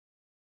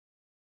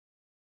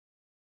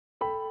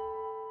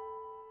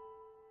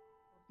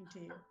To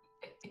you.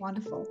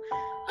 Wonderful.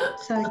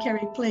 So,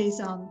 Kerry,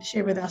 please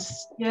share with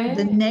us Yeah.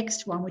 the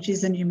next one, which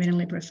is the new Moon in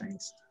Libra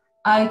phase.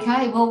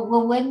 Okay.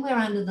 Well, when we're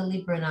under the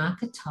Libran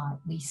archetype,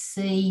 we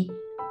see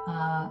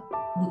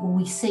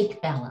we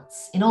seek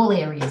balance in all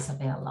areas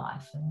of our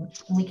life, and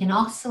we can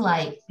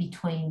oscillate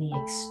between the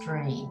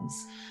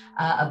extremes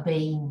of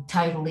being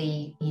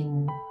totally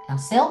in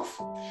ourselves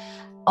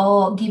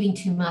or giving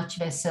too much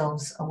of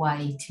ourselves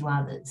away to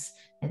others.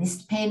 Now, this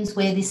depends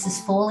where this is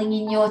falling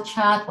in your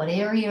chart, what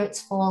area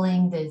it's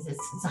falling. There's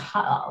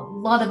a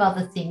lot of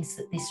other things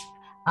that this,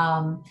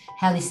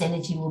 how this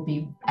energy will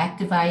be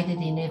activated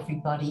in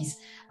everybody's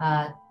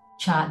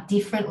chart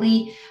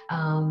differently,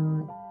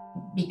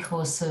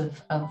 because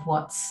of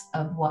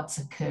what's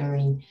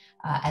occurring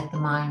at the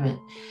moment.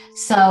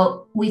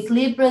 So with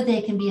Libra,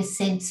 there can be a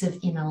sense of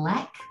inner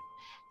lack,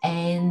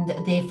 and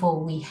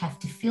therefore we have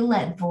to fill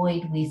that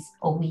void with,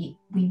 or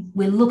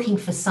we're looking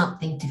for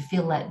something to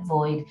fill that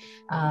void,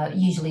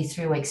 usually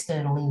through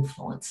external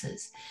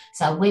influences.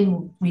 So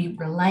when we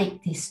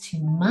relate this to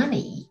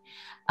money,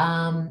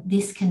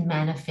 this can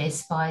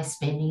manifest by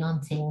spending on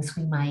things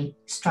we may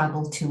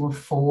struggle to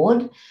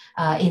afford,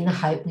 in the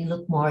hope we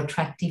look more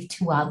attractive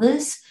to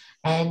others,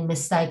 and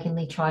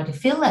mistakenly try to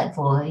fill that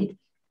void,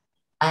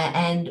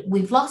 and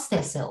we've lost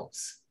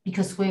ourselves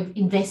because we've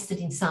invested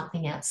in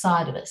something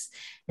outside of us.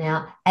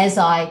 Now, as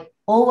I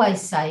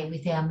always say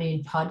with our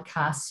Moon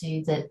podcast,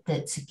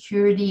 that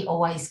security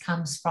always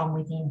comes from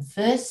within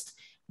first.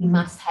 We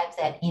must have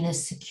that inner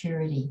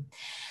security.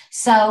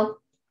 So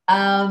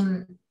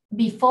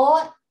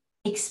before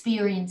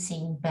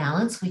experiencing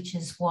balance, which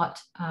is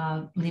what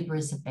Libra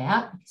is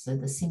about, because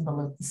of the symbol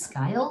of the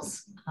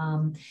scales,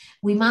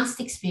 we must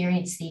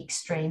experience the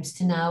extremes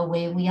to know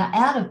where we are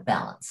out of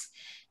balance.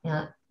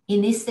 Now,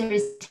 in this, there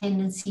is a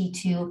tendency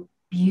to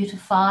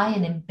beautify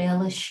and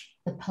embellish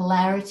the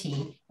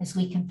polarity as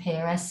we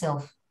compare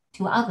ourselves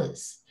to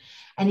others.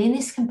 And in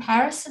this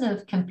comparison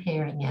of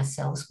comparing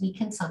ourselves, we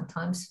can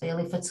sometimes feel,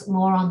 if it's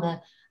more on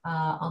the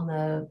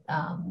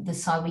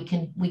side, we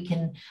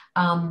can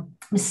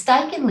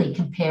mistakenly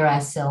compare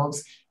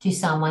ourselves to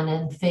someone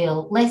and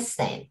feel less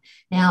than.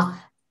 Now,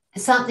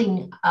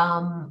 something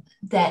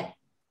that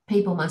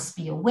people must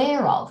be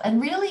aware of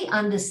and really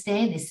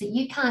understand is that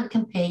you can't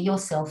compare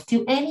yourself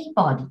to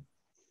anybody.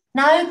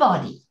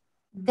 Nobody.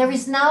 There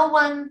is no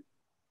one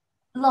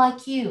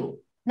like you.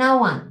 No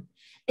one.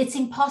 It's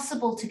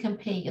impossible to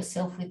compare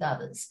yourself with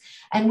others.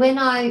 And when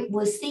I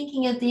was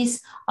thinking of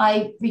this,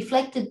 I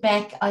reflected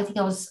back. I think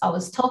I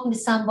was talking to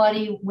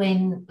somebody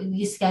when we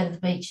used to go to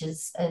the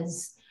beaches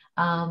as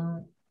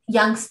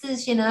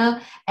youngsters, you know,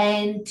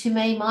 and to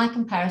me, my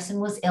comparison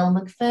was Elle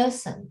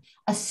Macpherson,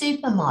 a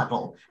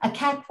supermodel, a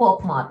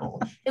catwalk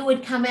model who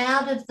would come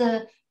out of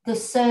the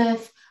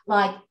surf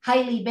like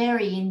Halle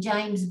Berry in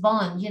James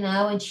Bond, you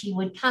know, and she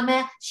would come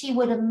out, she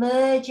would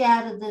emerge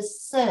out of the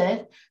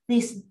surf,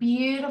 this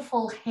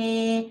beautiful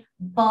hair,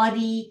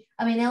 body.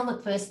 I mean, Elle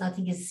Macpherson, I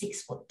think, is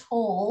 6 foot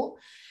tall.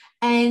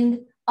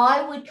 And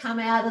I would come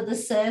out of the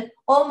surf,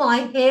 all my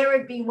hair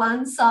would be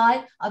one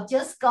side. I've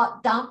just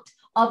got dumped.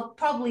 I've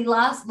probably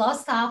lost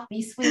half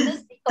my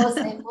swimmers because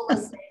they're full of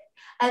sand.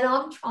 And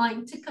I'm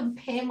trying to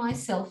compare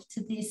myself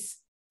to this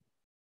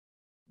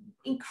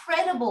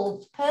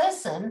incredible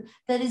person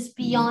that is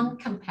beyond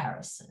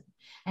comparison.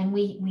 And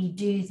we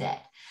do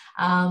that.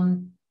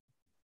 And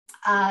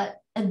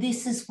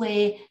this is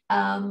where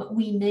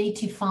we need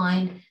to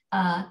find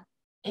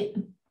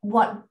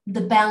what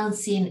the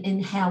balance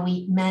in how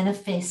we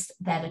manifest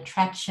that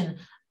attraction,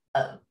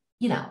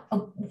 you know,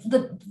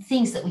 the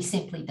things that we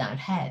simply don't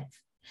have.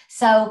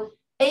 So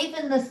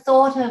even the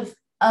thought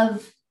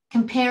of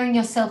comparing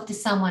yourself to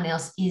someone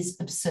else is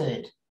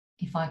absurd,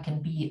 if I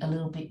can be a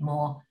little bit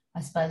more,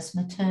 I suppose,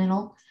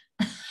 maternal.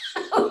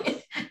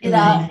 you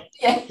know,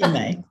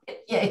 yeah.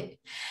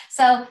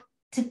 So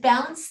to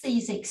balance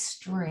these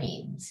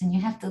extremes, and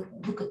you have to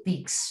look at the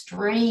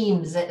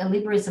extremes.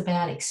 Libra is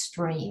about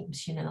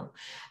extremes, you know.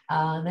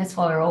 That's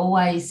why we're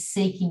always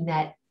seeking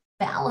that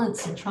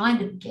balance and trying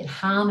to get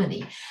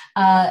harmony.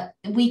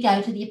 We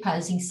go to the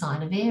opposing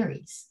sign of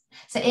Aries.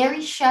 So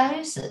Aries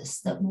shows us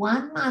that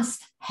one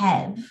must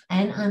have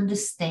and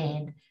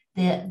understand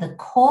the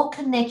core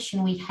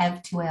connection we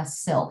have to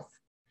ourselves.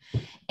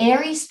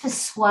 Aries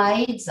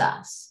persuades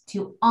us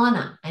to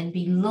honor and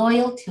be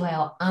loyal to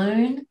our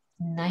own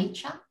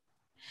nature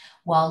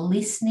while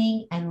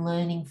listening and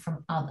learning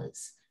from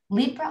others.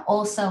 Libra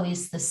also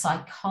is the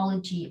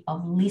psychology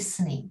of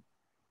listening.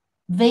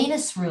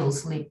 Venus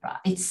rules Libra.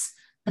 It's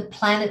the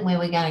planet where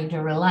we're going to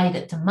relate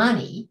it to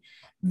money.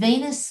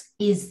 Venus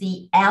is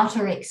the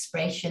outer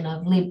expression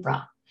of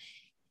Libra.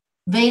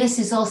 Venus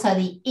is also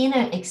the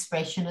inner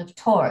expression of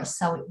Taurus,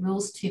 so it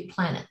rules 2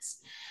 planets.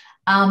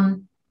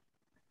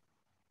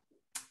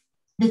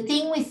 The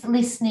thing with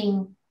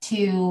listening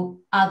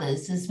to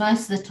others is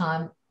most of the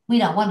time we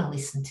don't want to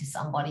listen to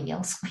somebody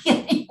else. We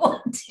only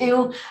want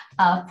to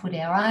put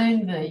our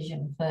own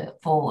version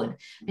forward.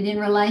 But in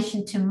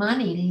relation to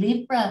money,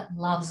 Libra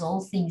loves all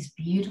things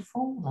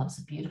beautiful, loves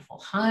a beautiful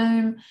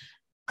home,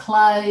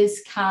 clothes,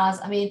 cars.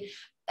 I mean,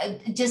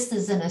 just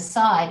as an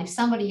aside, if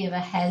somebody ever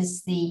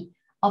has the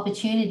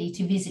opportunity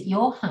to visit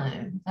your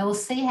home, they will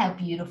see how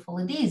beautiful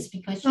it is,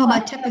 because my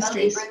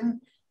tapestries.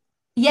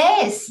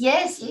 Yes,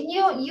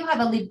 you have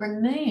a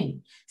Libra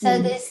moon,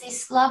 so there's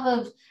this love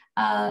of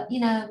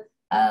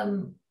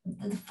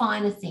the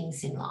finer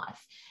things in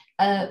life.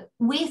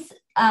 With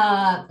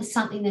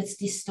something that's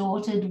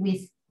distorted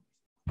with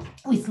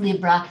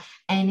Libra,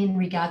 and in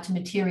regard to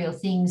material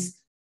things,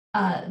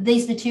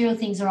 these material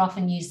things are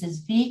often used as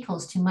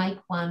vehicles to make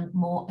one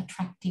more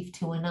attractive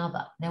to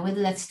another. Now,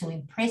 whether that's to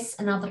impress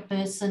another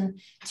person,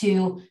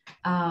 to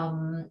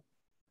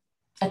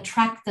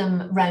attract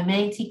them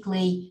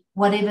romantically,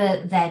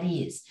 whatever that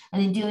is.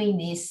 And in doing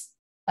this,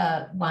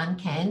 one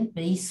can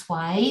be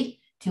swayed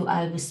to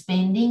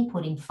overspending,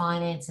 putting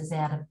finances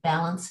out of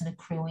balance and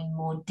accruing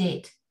more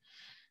debt.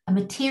 A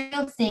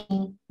material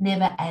thing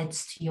never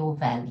adds to your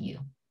value.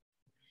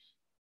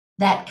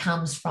 That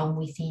comes from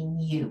within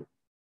you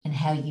and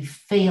how you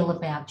feel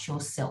about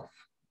yourself.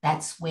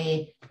 That's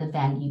where the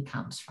value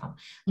comes from.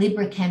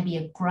 Libra can be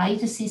a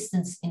great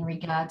assistance in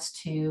regards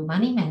to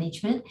money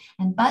management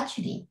and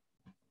budgeting.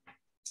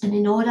 And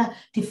in order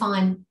to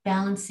find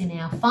balance in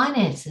our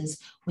finances,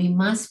 we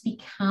must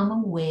become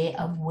aware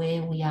of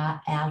where we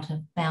are out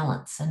of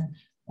balance. And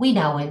we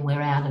know when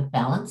we're out of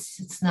balance.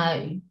 It's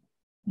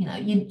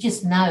you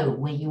just know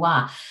where you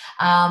are.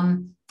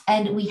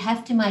 And we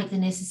have to make the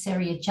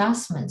necessary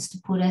adjustments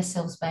to put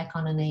ourselves back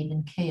on an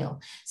even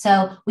keel.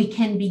 So we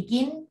can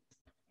begin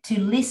to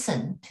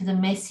listen to the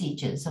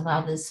messages of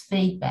others'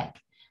 feedback,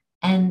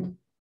 and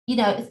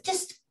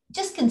just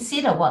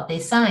consider what they're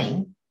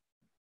saying.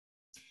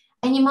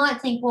 And you might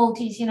think, well,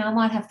 geez, I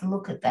might have to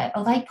look at that.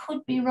 Or they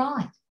could be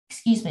right.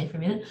 Excuse me for a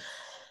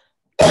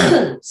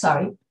minute.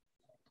 Sorry.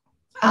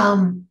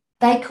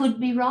 They could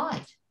be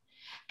right.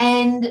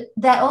 And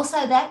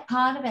that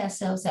part of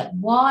ourselves, that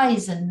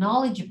wise and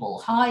knowledgeable,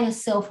 higher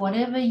self,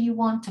 whatever you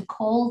want to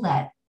call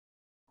that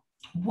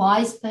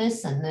wise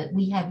person that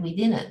we have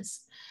within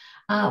us,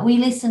 we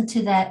listen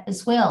to that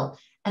as well.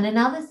 And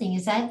another thing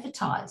is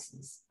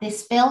advertisers. They're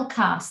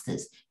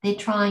spellcasters. They're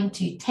trying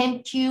to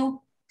tempt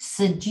you,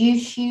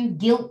 seduce you,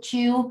 guilt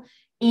you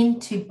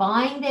into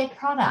buying their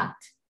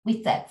product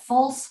with that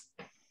false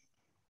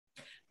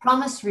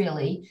promise,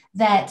 really,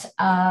 that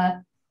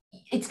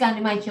it's going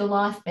to make your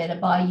life better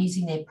by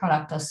using their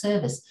product or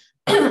service.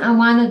 And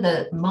one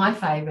of my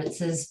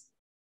favorites is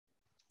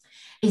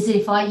that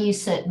if I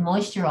use certain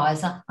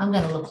moisturizer, I'm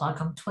going to look like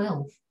I'm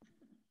 12.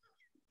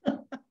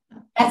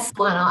 That's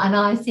one, and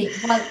I think,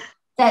 well,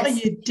 that's... Oh,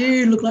 you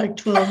do look like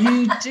 12.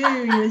 You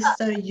do. You're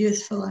so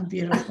youthful and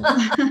beautiful.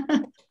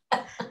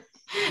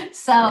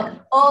 So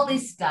all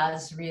this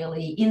does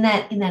really, in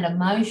that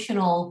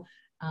emotional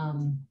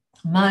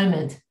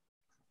moment,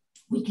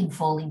 we can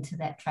fall into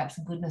that trap.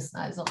 And goodness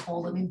knows I've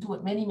fallen into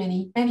it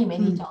many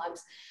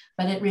times,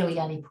 but it really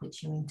only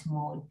puts you into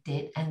more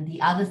debt. And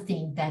the other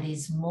thing that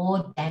is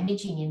more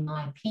damaging, in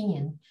my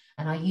opinion,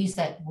 and I use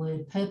that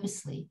word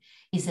purposely,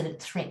 is that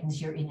it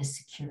threatens your inner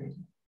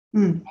security.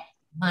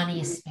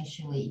 Money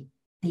especially.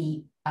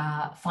 The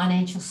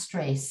financial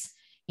stress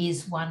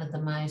is one of the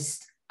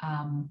most,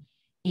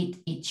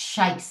 it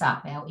shakes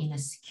up our inner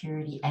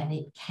security, and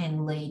it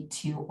can lead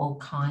to all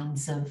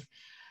kinds of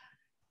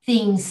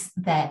things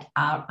that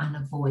are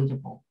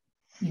unavoidable,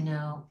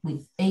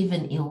 with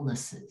even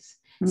illnesses.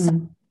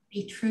 So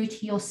be true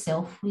to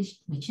yourself,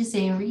 which is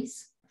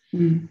Aries,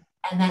 and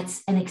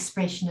that's an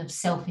expression of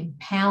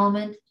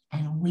self-empowerment,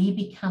 and we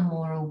become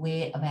more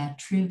aware of our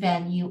true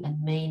value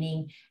and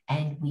meaning,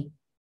 and we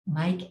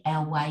make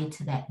our way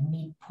to that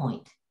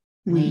midpoint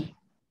where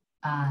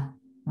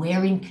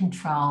we're in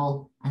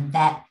control, and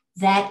that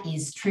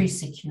is true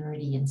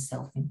security and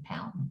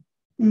self-empowerment.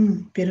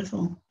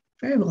 Beautiful.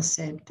 Very well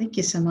said. Thank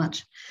you so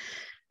much.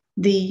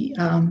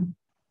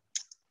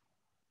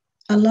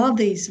 I love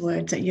these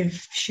words that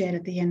you've shared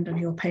at the end of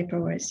your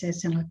paper, where it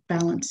says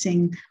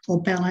balancing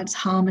or balance,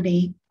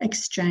 harmony,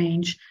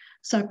 exchange,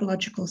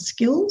 psychological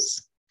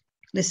skills,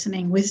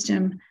 listening,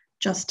 wisdom,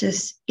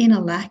 justice, inner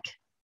lack,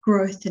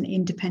 growth, and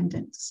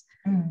independence.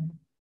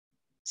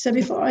 So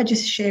before I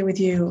just share with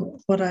you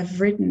what I've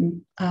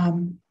written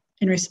in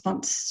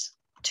response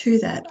to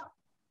that,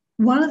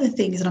 one of the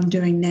things that I'm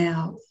doing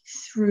now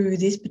through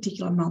this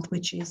particular month,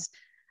 which is,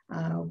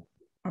 I'm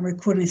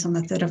recording this on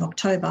the 3rd of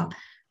October,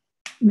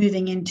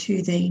 moving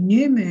into the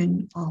new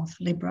moon of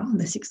Libra on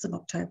the 6th of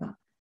October,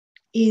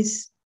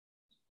 is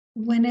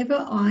whenever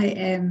I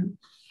am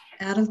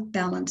out of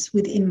balance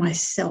within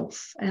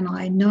myself, and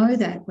I know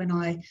that when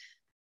I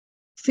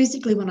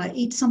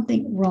eat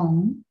something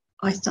wrong,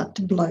 I start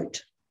to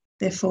bloat,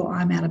 therefore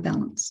I'm out of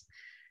balance.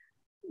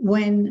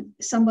 When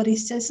somebody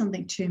says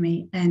something to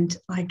me and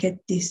I get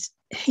this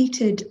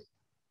heated,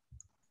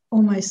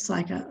 almost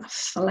like a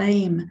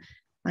flame,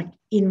 like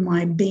in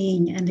my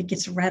being, and it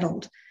gets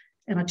rattled,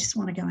 and I just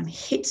want to go and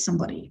hit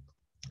somebody.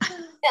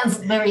 Sounds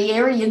very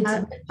Aryan.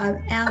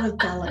 I'm out of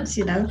balance,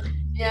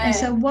 Yeah. And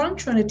so what I'm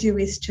trying to do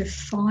is to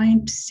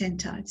find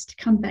center. It's to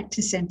come back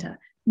to center,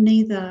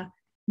 neither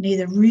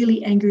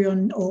really angry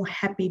or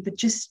happy, but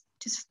just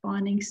just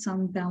finding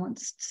some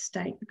balanced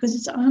state, because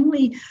it's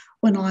only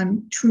when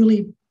I'm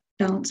truly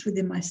balanced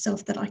within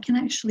myself that I can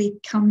actually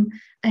come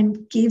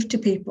and give to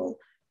people.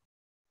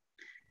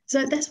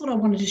 So that's what I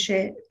wanted to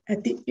share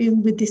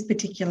with this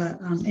particular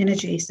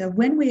energy. So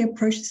when we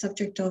approach the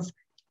subject of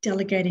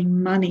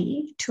delegating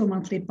money to a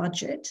monthly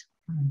budget,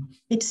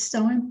 it's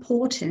so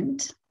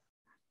important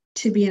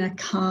to be in a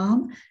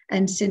calm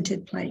and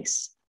centered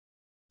place.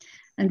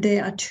 And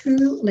there are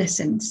 2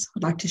 lessons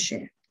I'd like to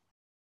share.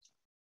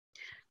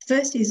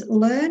 First is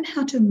learn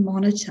how to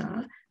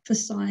monitor for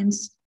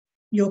signs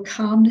your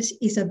calmness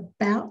is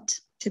about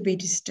to be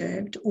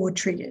disturbed or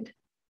triggered.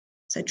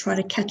 So try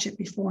to catch it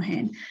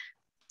beforehand.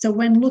 So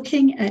when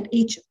looking at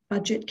each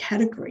budget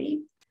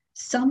category,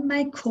 some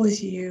may cause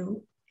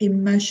you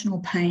emotional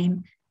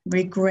pain,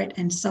 regret,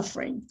 and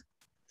suffering.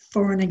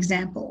 For an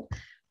example,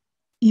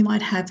 you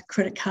might have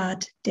credit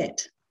card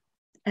debt,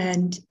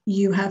 and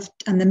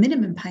the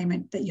minimum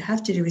payment that you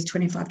have to do is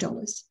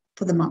 $25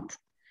 for the month.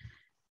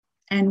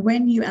 And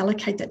when you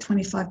allocate that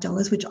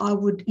 $25, which I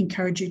would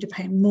encourage you to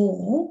pay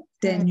more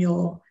than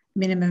your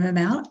minimum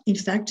amount, in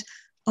fact,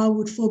 I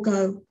would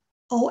forego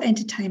all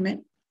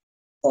entertainment,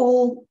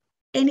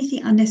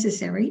 anything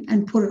unnecessary,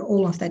 and put it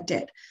all off that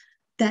debt.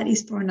 That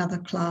is for another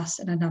class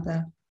and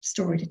another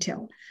story to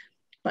tell.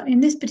 But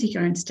in this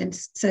particular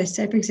instance, so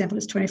say, for example,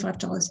 it's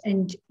 $25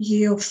 and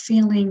you're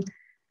feeling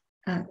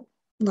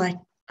like,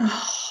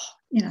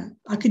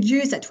 I could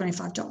use that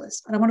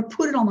 $25. I don't want to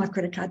put it on my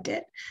credit card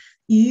debt.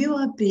 You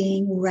are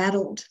being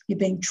rattled. You're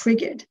being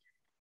triggered.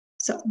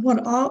 So what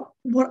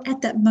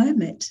at that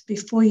moment,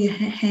 before you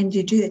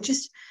do that,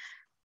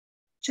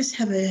 just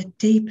have a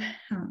deep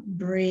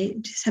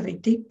breathe, just have a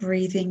deep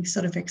breathing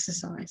sort of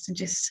exercise, and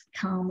just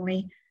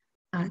calmly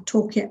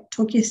talk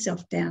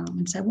yourself down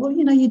and say, well,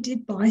 you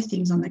did buy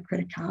things on that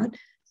credit card.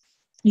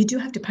 You do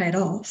have to pay it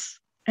off,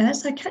 and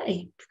that's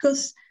okay,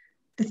 because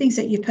the things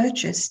that you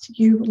purchased,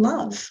 you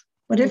love.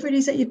 Whatever it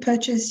is that you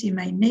purchased, you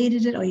may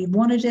needed it or you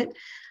wanted it.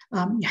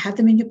 You have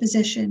them in your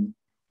possession.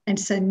 And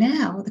so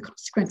now the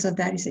consequence of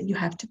that is that you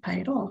have to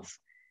pay it off.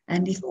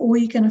 And if all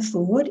you can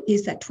afford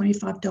is that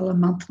 $25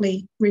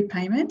 monthly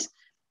repayment,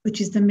 which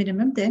is the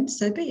minimum, then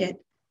so be it.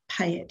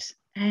 Pay it,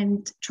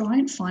 and try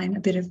and find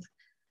a bit of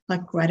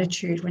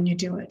gratitude when you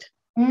do it.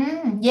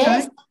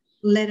 Yes. Don't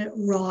let it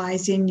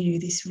rise in you,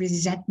 this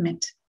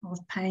resentment of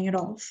paying it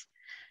off.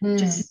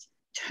 Just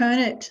turn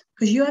it,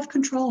 because you have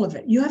control of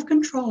it. You have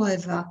control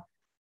over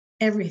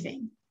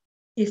everything.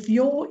 If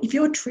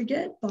you're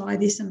triggered by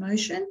this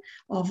emotion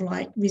of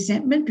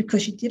resentment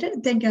because you did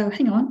it, then go,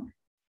 hang on,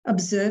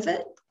 observe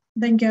it,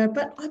 then go,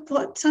 but I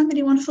bought so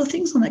many wonderful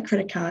things on that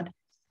credit card.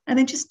 And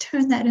then just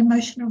turn that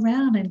emotion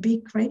around and be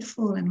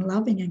grateful and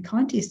loving and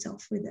kind to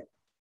yourself with it.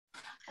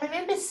 I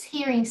remember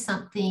hearing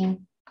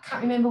something, I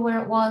can't remember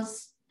where it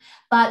was,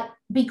 but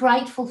be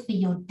grateful for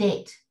your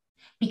debt,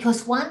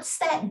 because once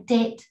that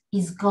debt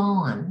is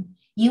gone,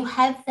 you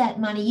have that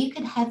money, you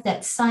could have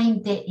that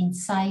same debt in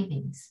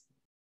savings.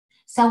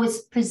 So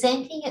it's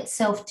presenting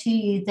itself to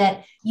you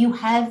that you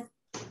have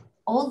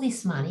all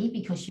this money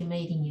because you're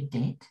meeting your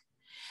debt.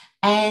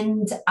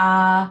 And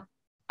I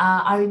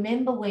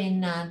remember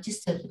when,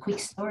 just a quick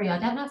story, I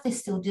don't know if they're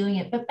still doing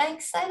it, but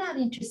banks, they aren't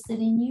interested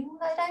in you.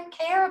 They don't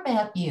care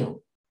about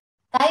you.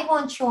 They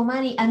want your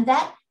money. And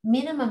that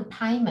minimum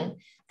payment,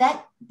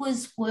 that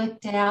was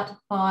worked out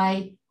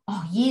by,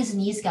 years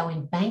and years ago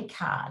in bank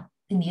card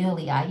in the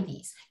early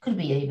 80s. Could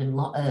be even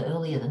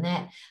earlier than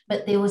that.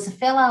 But there was a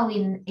fellow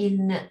in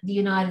the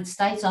United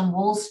States on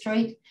Wall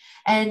Street,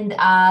 and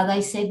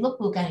they said, look,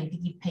 we're going to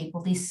give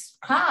people this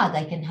card.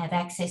 They can have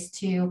access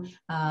to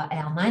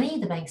our money,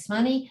 the bank's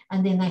money,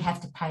 and then they have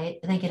to pay it.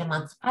 They get a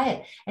month to pay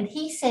it. And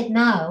he said,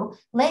 no,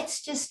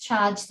 let's just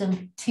charge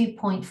them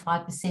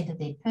 2.5% of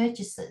their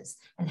purchases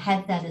and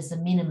have that as a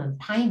minimum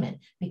payment,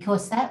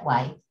 because that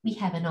way we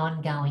have an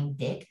ongoing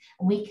debt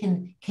and we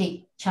can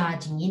keep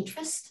charging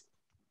interest.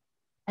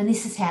 And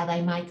this is how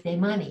they make their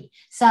money.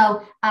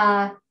 So,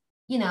 and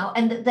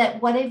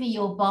that whatever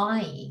you're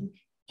buying,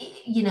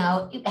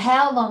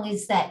 how long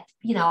is that?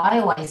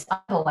 I've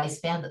always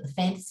found that the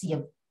fantasy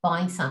of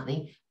buying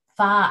something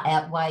far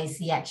outweighs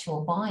the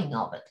actual buying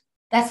of it.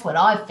 That's what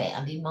I've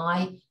found in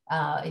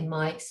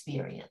my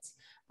experience.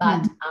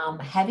 But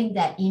having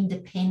that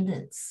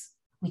independence,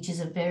 which is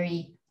a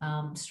very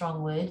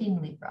strong word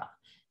in Libra,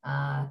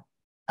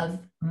 of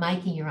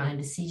making your own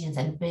decisions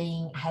and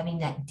having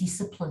that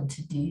discipline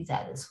to do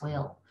that as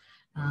well.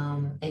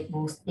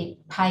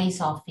 It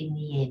pays off in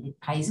the end. It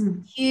pays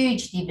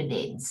huge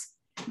dividends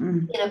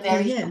in a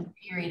very short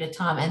period of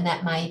time. And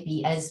that may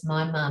be as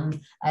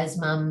mum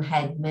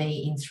had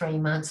me in 3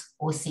 months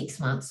or 6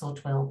 months or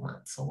 12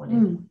 months or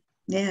whatever.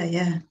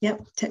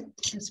 Yep.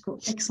 That's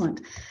cool. Excellent.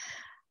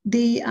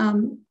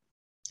 So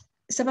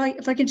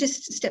if I could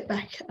just step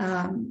back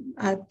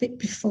a bit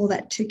before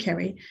that too,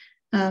 Kerry.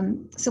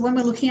 So when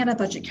we're looking at our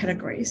budget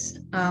categories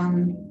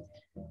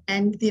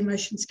and the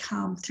emotions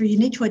come through, you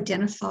need to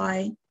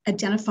identify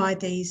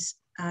these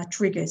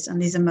triggers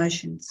and these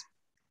emotions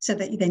so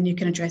that then you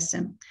can address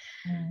them.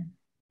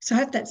 So I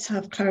hope that's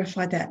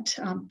clarified that,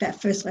 that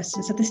first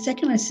lesson. So the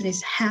second lesson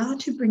is how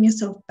to bring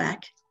yourself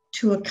back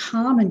to a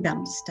calm and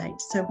balanced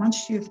state. So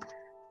once you've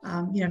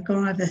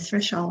gone over the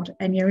threshold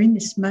and you're in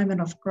this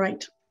moment of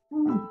great.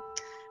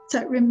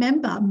 So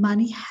remember,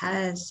 money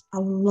has a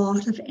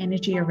lot of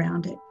energy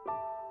around it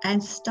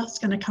and stuff's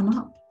going to come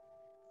up.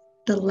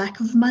 The lack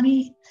of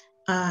money,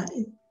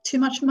 too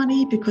much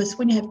money, because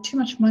when you have too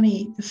much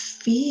money, the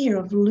fear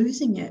of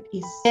losing it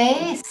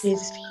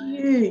is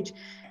huge.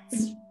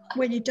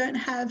 When you don't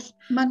have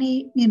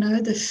money,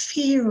 the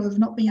fear of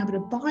not being able to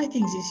buy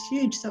things is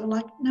huge. So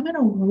like no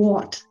matter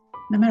what,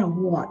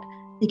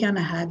 you're going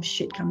to have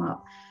shit come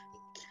up.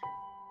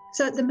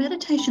 So the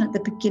meditation at the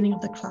beginning of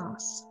the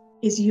class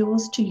is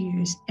yours to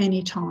use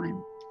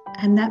anytime.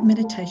 And that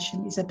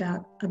meditation is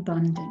about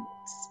abundance.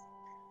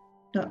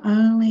 Not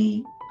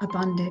only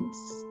abundance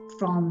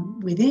from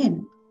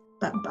within,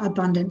 but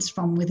abundance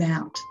from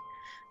without.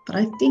 But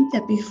I think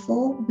that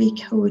before we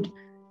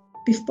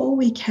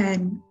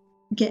can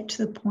get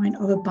to the point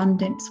of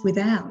abundance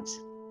without,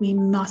 we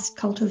must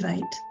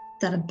cultivate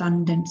that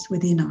abundance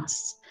within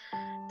us,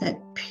 that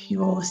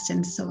pure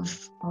sense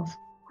of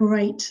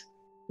great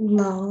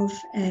love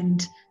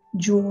and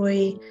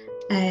joy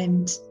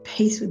and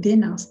peace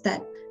within us,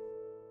 that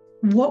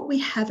what we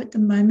have at the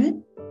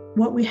moment,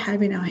 what we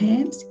have in our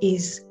hands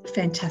is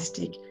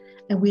fantastic,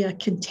 and we are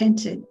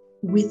contented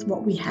with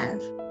what we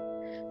have.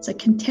 So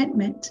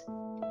contentment,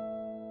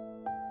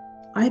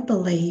 I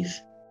believe,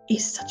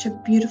 is such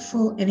a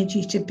beautiful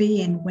energy to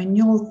be in when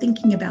you're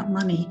thinking about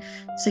money.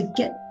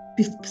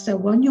 So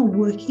when you're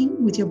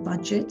working with your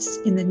budgets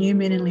in the new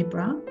moon in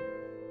Libra,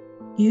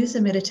 use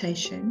a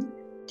meditation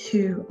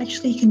you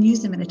can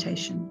use the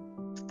meditation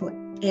for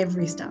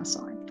every star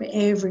sign, for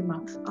every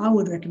month. I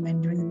would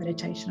recommend doing the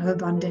meditation of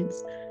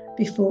abundance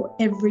before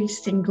every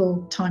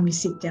single time you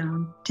sit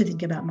down to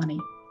think about money.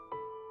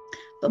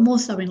 But more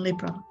so in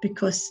Libra,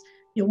 because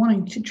you're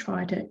wanting to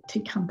try to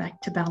come back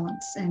to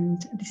balance,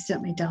 and this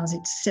certainly does.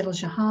 It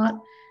settles your heart.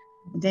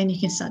 Then you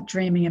can start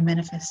dreaming and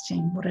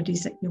manifesting what it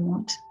is that you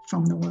want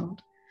from the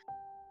world.